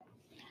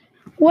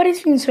What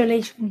is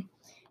insolation?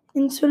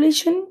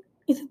 Insolation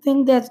is a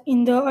thing that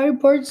in the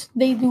airports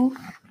they do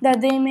that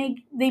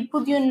they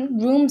put you in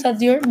rooms that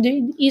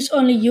is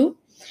only you,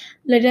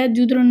 like that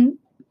you don't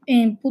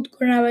put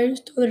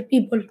coronavirus to other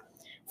people.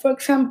 For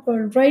example,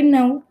 right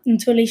now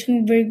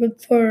insolation is very good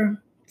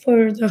for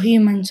the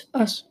humans,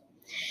 us.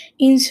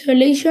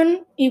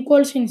 Insolation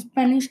equals in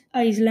Spanish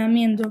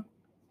aislamiento.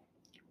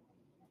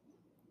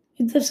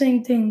 It's the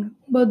same thing,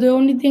 but the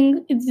only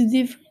thing it's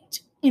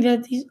different is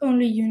that it's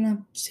only you in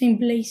a same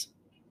place,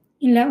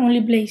 in the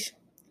only place,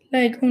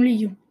 like only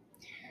you.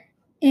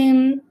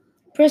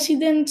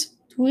 Presidents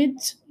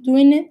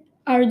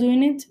are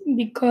doing it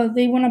because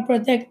they want to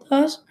protect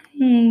us,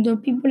 the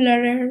people that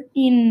are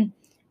in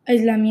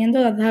aislamiento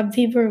that have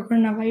fever or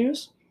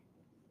coronavirus.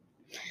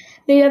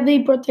 They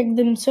protect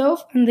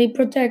themselves and they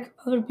protect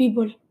other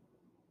people.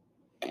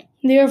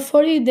 There are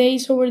 40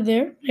 days over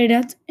there, like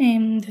that,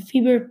 and the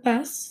fever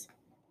passes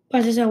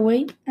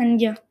away,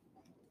 and yeah.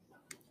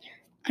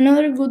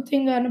 Another good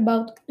thing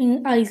about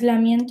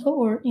aislamiento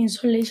or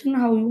insolation,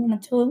 how you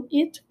want to tell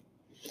it,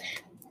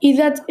 is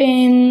that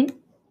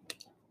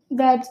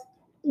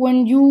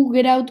when you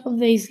get out of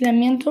the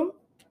aislamiento,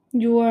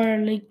 you are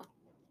like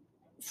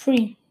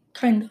free,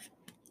 kind of.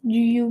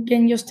 You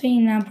can just stay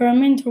in an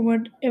apartment or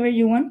whatever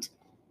you want,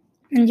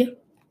 and yeah.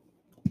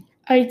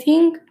 I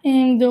think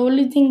the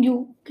only thing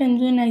you can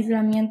do in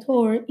aislamiento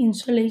or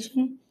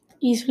insulation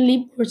is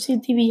sleep or see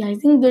TV. I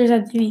think there's a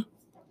TV.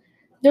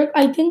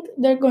 I think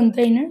they're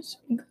containers.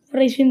 Because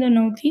what I see in the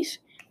notice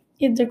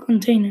is the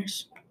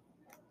containers.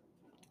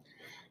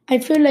 I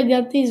feel like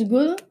that is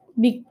good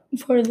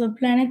for the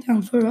planet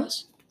and for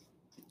us.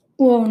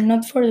 Well,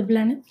 not for the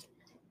planet.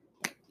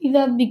 Is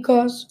that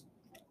because,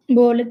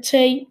 well, let's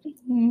say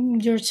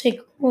you're sick.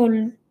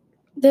 Well,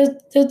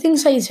 the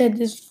things I said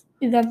is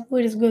that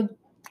what is good.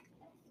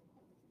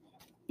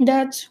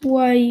 That's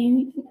why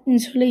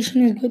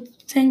insulation is good.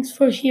 Thanks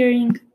for hearing.